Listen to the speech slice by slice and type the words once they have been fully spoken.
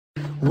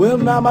Well,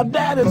 now my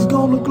daddy's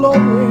gone to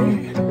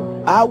glory.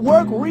 I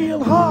work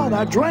real hard.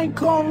 I drank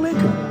corn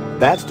liquor.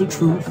 That's the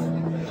truth.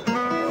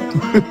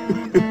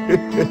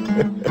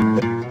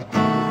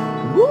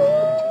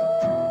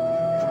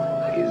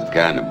 He's the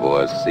kind of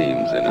boy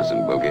seems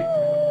innocent, Boogie.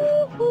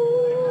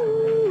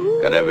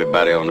 Got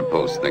everybody on the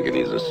post thinking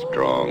he's a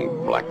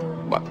strong black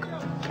buck.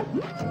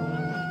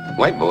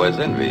 White boys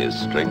envy his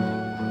strength,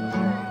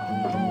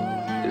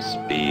 his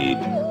speed,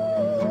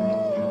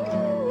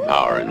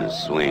 power in his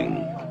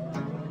swing.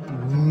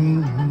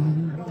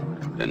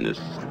 Then this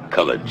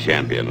colored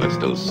champion lets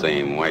those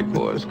same white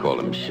boys call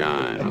him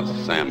Shine or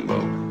Sambo.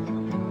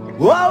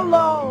 Whoa,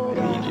 Lord.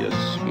 And he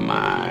just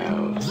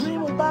smiles.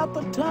 Dream about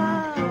the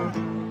time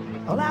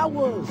when I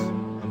was a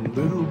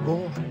little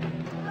boy.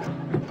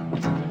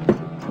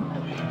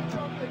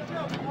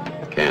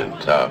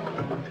 Can't talk.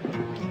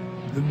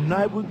 The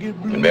night would get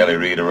blue. Can barely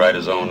read or write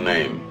his own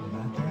name.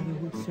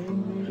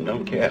 And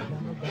don't care.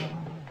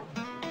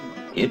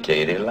 He'd tell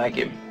you they like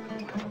him.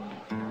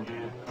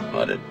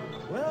 But it,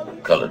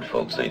 colored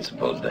folks ain't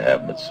supposed to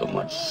have but so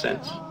much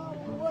sense.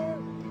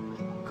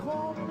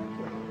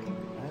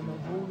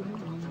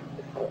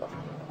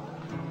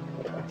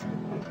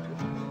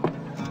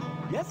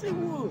 Yes, he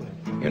would.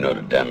 You know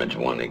the damage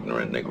one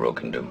ignorant Negro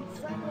can do.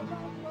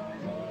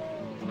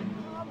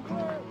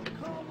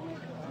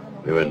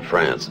 We were in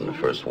France in the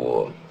First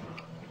War.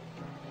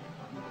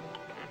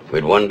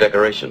 We'd won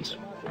decorations.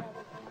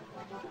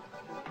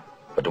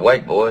 But the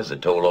white boys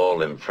had told all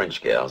them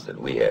French gals that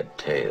we had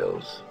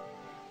tails.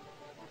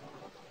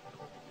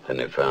 Then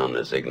they found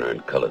this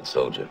ignorant colored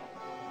soldier.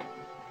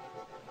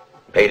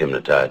 Paid him to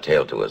tie a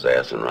tail to his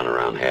ass and run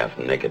around half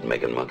naked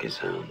making monkey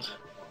sounds.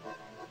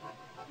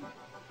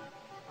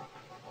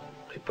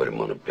 They put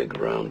him on a big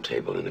round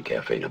table in the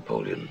Cafe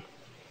Napoleon.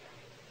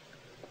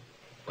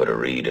 Put a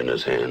reed in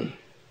his hand.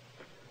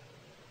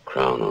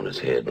 Crown on his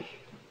head.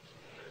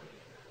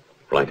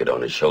 Blanket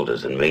on his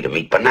shoulders and made him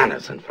eat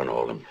bananas in front of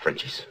all them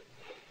Frenchies.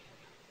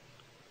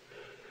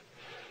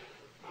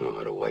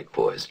 Oh, the white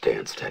boys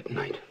danced that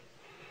night.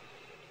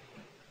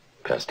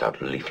 Passed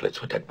out leaflets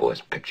with that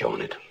boy's picture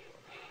on it.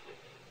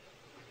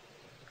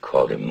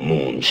 Called him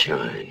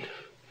Moonshine.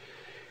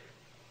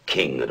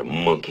 King of the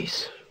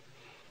monkeys.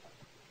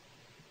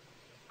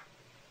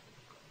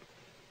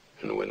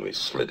 And when we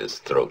slit his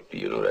throat,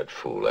 you know that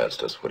fool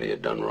asked us what he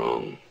had done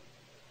wrong.